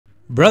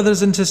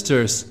Brothers and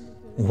sisters,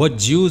 what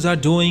Jews are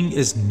doing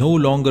is no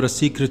longer a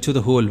secret to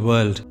the whole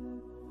world.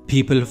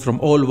 People from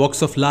all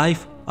walks of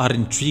life are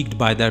intrigued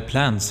by their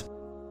plans.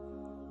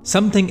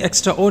 Something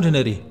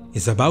extraordinary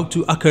is about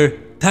to occur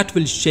that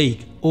will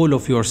shake all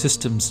of your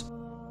systems.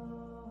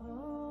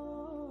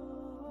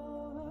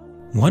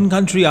 One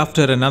country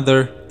after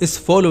another is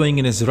following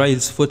in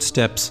Israel's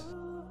footsteps,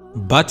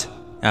 but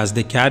as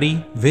they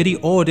carry, very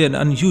odd and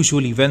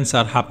unusual events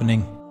are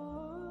happening.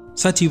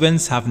 Such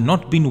events have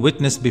not been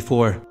witnessed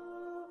before.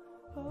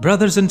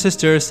 Brothers and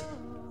sisters,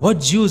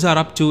 what Jews are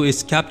up to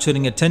is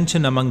capturing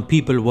attention among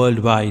people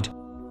worldwide.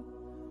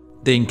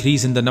 The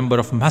increase in the number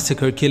of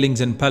massacre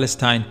killings in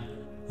Palestine,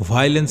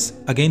 violence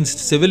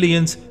against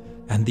civilians,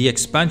 and the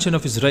expansion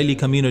of Israeli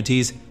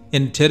communities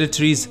in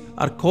territories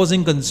are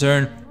causing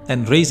concern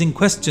and raising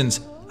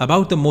questions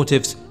about the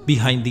motives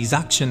behind these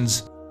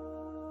actions.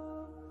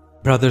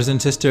 Brothers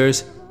and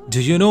sisters, do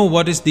you know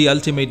what is the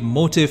ultimate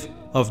motive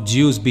of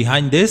Jews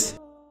behind this?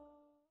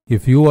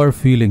 If you are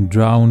feeling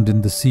drowned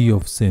in the sea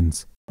of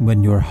sins,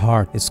 when your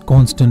heart is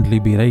constantly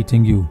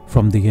berating you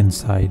from the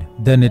inside,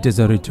 then it is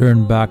a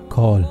return back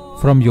call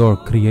from your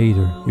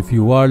Creator. If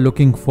you are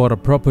looking for a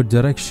proper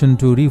direction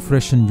to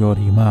refreshen your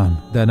Iman,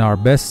 then our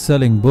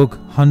best-selling book,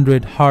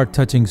 100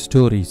 Heart-Touching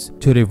Stories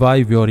to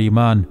Revive Your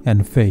Iman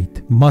and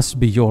Faith,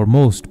 must be your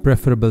most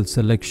preferable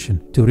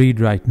selection to read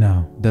right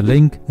now. The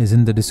link is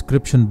in the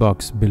description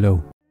box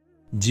below.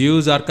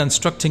 Jews are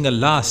constructing a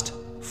last,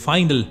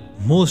 final,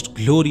 most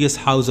glorious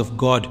house of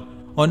God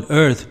on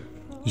earth,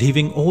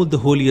 leaving all the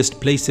holiest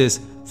places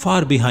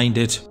far behind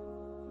it.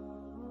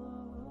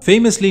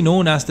 Famously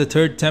known as the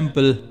Third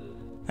Temple,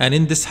 and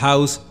in this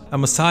house a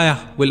Messiah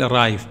will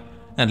arrive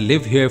and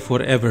live here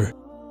forever.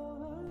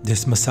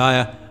 This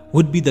Messiah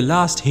would be the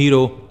last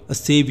hero, a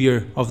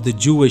savior of the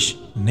Jewish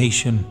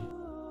nation.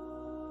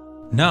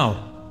 Now,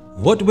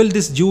 what will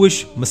this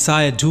Jewish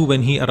Messiah do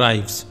when he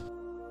arrives?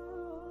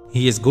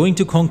 He is going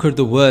to conquer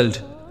the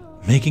world,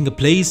 making a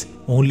place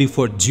only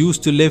for Jews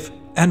to live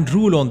and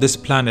rule on this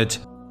planet.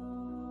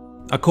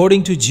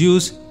 According to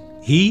Jews,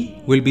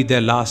 he will be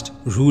their last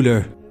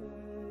ruler.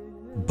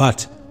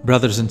 But,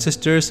 brothers and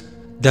sisters,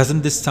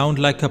 doesn't this sound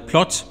like a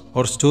plot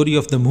or story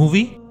of the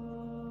movie?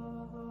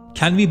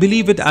 Can we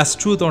believe it as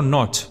truth or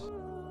not?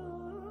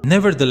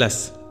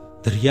 Nevertheless,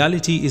 the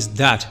reality is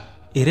that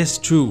it is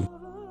true.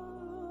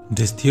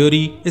 This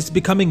theory is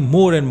becoming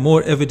more and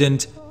more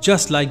evident,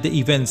 just like the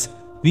events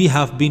we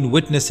have been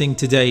witnessing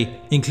today,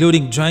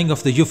 including drying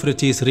of the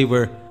Euphrates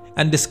River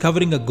and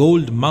discovering a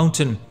gold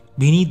mountain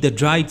beneath the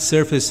dried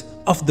surface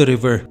of the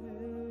river.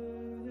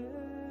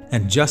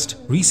 And just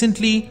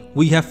recently,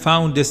 we have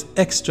found this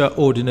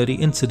extraordinary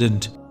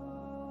incident.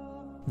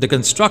 The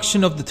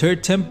construction of the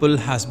Third Temple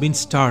has been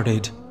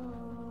started,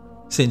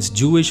 since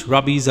Jewish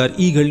rabbis are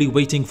eagerly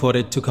waiting for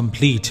it to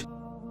complete.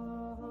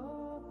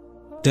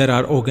 There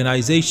are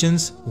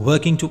organizations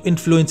working to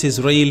influence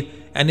Israel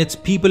and its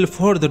people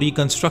for the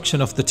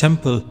reconstruction of the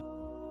temple.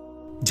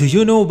 Do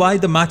you know why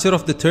the matter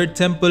of the Third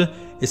Temple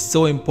is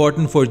so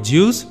important for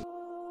Jews?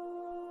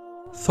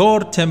 Thor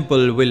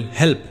Temple will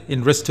help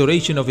in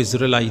restoration of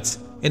Israelites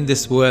in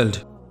this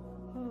world.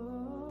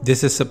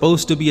 This is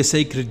supposed to be a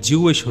sacred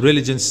Jewish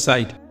religious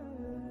site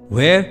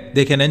where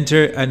they can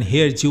enter and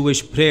hear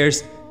Jewish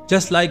prayers,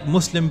 just like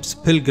Muslims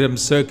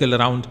pilgrims circle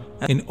around.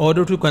 In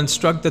order to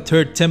construct the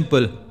Third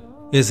Temple,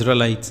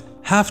 Israelites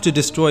have to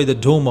destroy the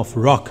Dome of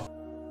Rock.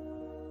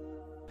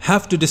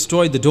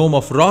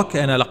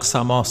 And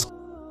Al-Aqsa Mosque.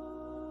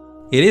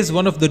 It is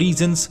one of the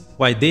reasons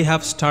why they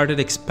have started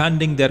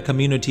expanding their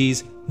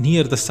communities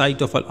near the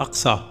site of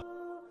Al-Aqsa.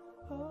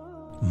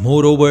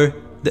 Moreover,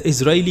 the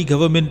Israeli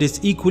government is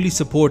equally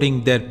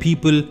supporting their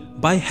people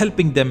by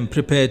helping them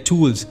prepare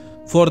tools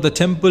for the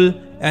temple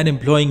and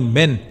employing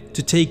men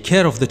to take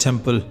care of the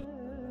temple.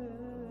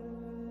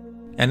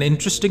 An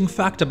interesting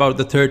fact about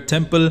the Third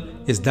Temple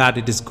is that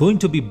it is going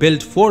to be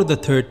built for the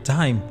third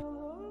time.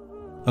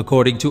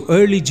 According to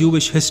early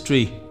Jewish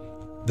history,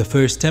 the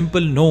first temple,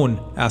 known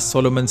as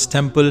Solomon's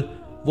Temple,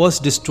 was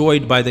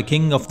destroyed by the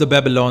king of the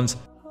Babylons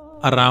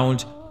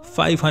around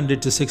 500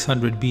 to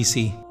 600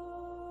 BC.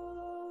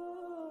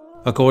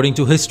 According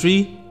to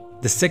history,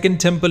 the second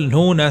temple,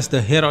 known as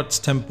the Herod's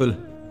Temple,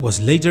 was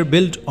later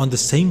built on the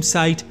same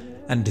site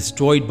and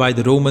destroyed by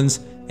the Romans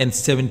in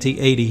 70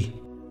 AD.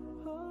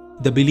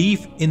 The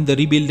belief in the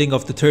rebuilding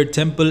of the Third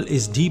Temple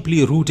is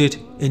deeply rooted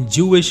in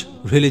Jewish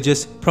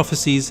religious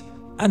prophecies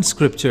and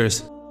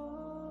scriptures.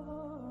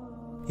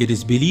 It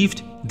is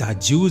believed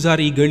that Jews are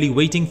eagerly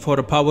waiting for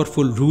a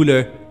powerful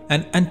ruler,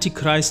 an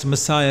Antichrist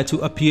Messiah, to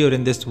appear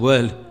in this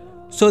world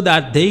so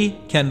that they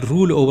can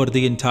rule over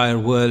the entire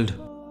world.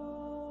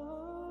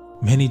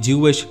 Many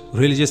Jewish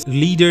religious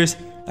leaders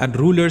and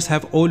rulers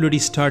have already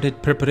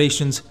started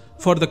preparations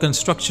for the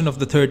construction of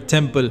the Third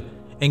Temple,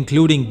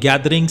 including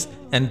gatherings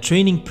and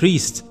training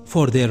priests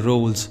for their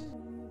roles.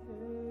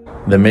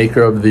 The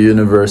Maker of the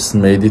universe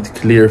made it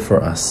clear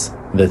for us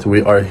that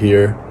we are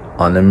here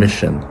on a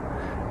mission,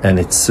 and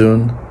it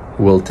soon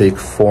will take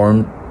form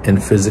in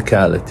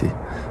physicality,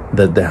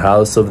 that the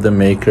house of the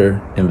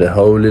Maker in the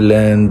Holy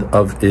Land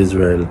of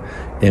Israel,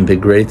 in the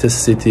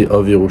greatest city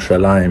of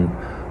Jerusalem,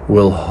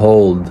 will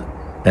hold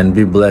and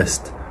be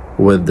blessed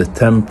with the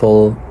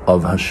temple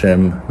of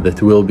Hashem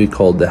that will be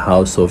called the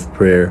house of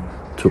prayer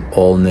to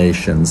all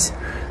nations.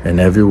 And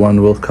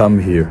everyone will come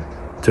here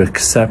to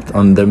accept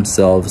on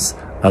themselves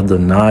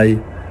Adonai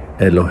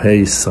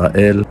Elohei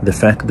Israel, the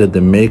fact that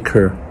the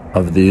Maker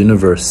of the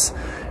universe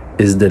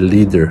is the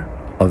leader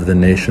of the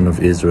nation of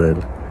Israel,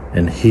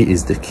 and He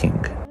is the King.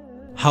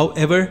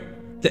 However,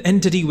 the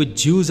entity which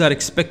Jews are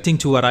expecting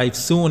to arrive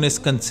soon is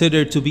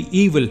considered to be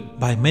evil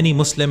by many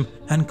Muslim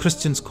and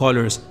Christian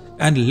scholars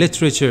and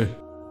literature.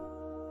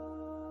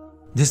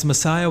 This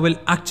Messiah will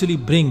actually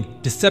bring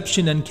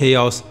deception and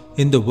chaos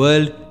in the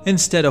world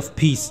instead of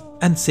peace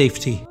and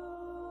safety.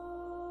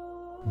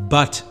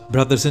 But,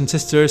 brothers and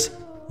sisters,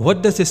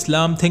 what does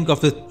Islam think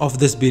of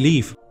this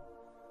belief?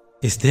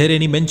 Is there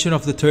any mention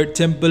of the third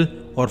temple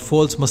or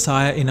false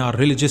Messiah in our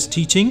religious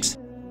teachings?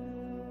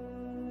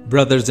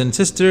 Brothers and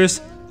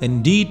sisters,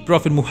 indeed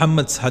Prophet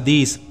Muhammad's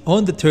hadith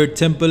on the third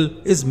temple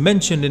is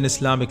mentioned in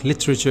Islamic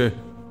literature,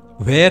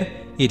 where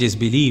it is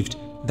believed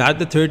that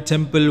the third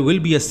temple will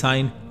be a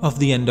sign of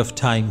the end of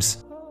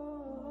times.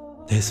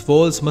 This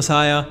false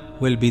Messiah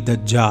will be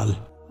Dajjal.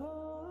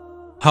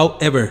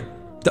 However,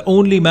 the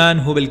only man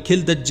who will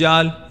kill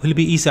Dajjal will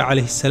be Isa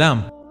alayhi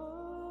salam.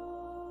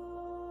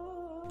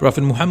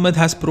 Prophet Muhammad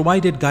has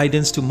provided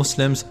guidance to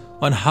Muslims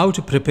on how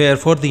to prepare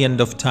for the end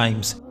of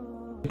times.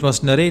 It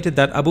was narrated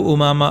that Abu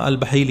Umama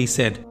al-Bahili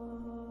said,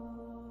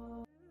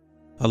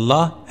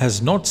 Allah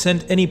has not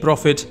sent any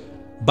prophet,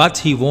 but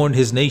He warned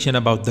His nation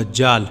about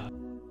Dajjal.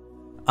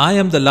 I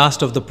am the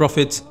last of the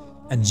prophets,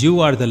 and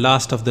you are the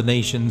last of the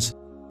nations.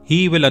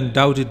 He will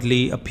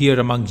undoubtedly appear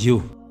among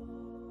you.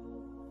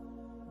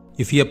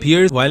 If he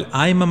appears while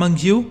I am among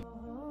you,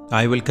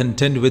 I will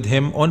contend with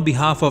him on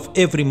behalf of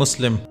every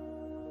Muslim.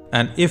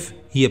 And if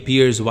he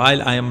appears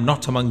while I am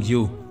not among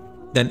you,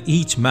 then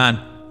each man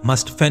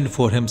must fend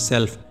for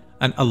himself,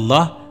 and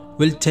Allah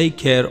will take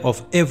care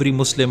of every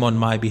Muslim on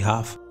my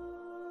behalf.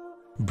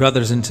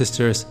 Brothers and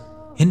sisters,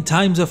 in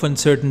times of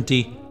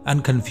uncertainty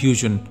and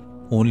confusion,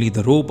 only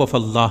the rope of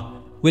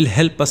Allah will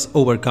help us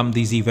overcome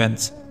these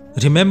events.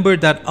 Remember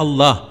that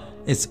Allah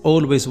is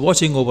always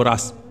watching over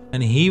us,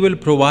 and He will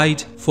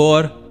provide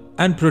for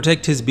and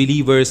protect His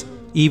believers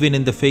even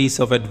in the face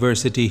of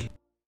adversity.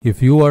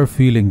 If you are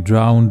feeling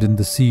drowned in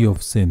the sea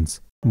of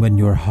sins, when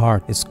your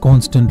heart is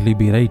constantly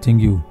berating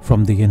you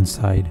from the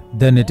inside,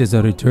 then it is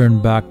a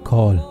return back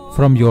call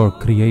from your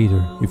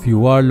Creator. If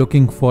you are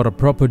looking for a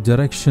proper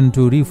direction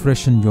to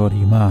refreshen your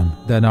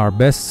Imaan, then our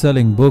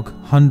best-selling book,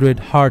 100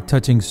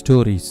 Heart-Touching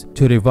Stories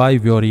to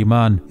Revive Your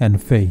Imaan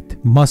and Faith,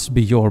 must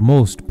be your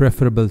most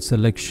preferable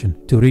selection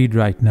to read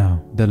right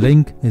now. The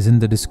link is in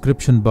the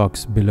description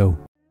box below.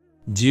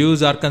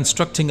 Jews are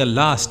constructing a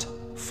last,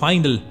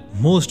 final,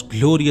 most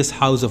glorious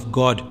house of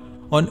God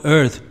on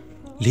earth,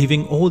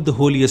 leaving all the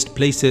holiest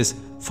places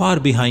far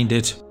behind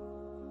it.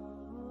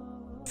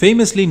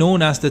 Famously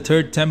known as the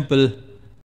Third Temple,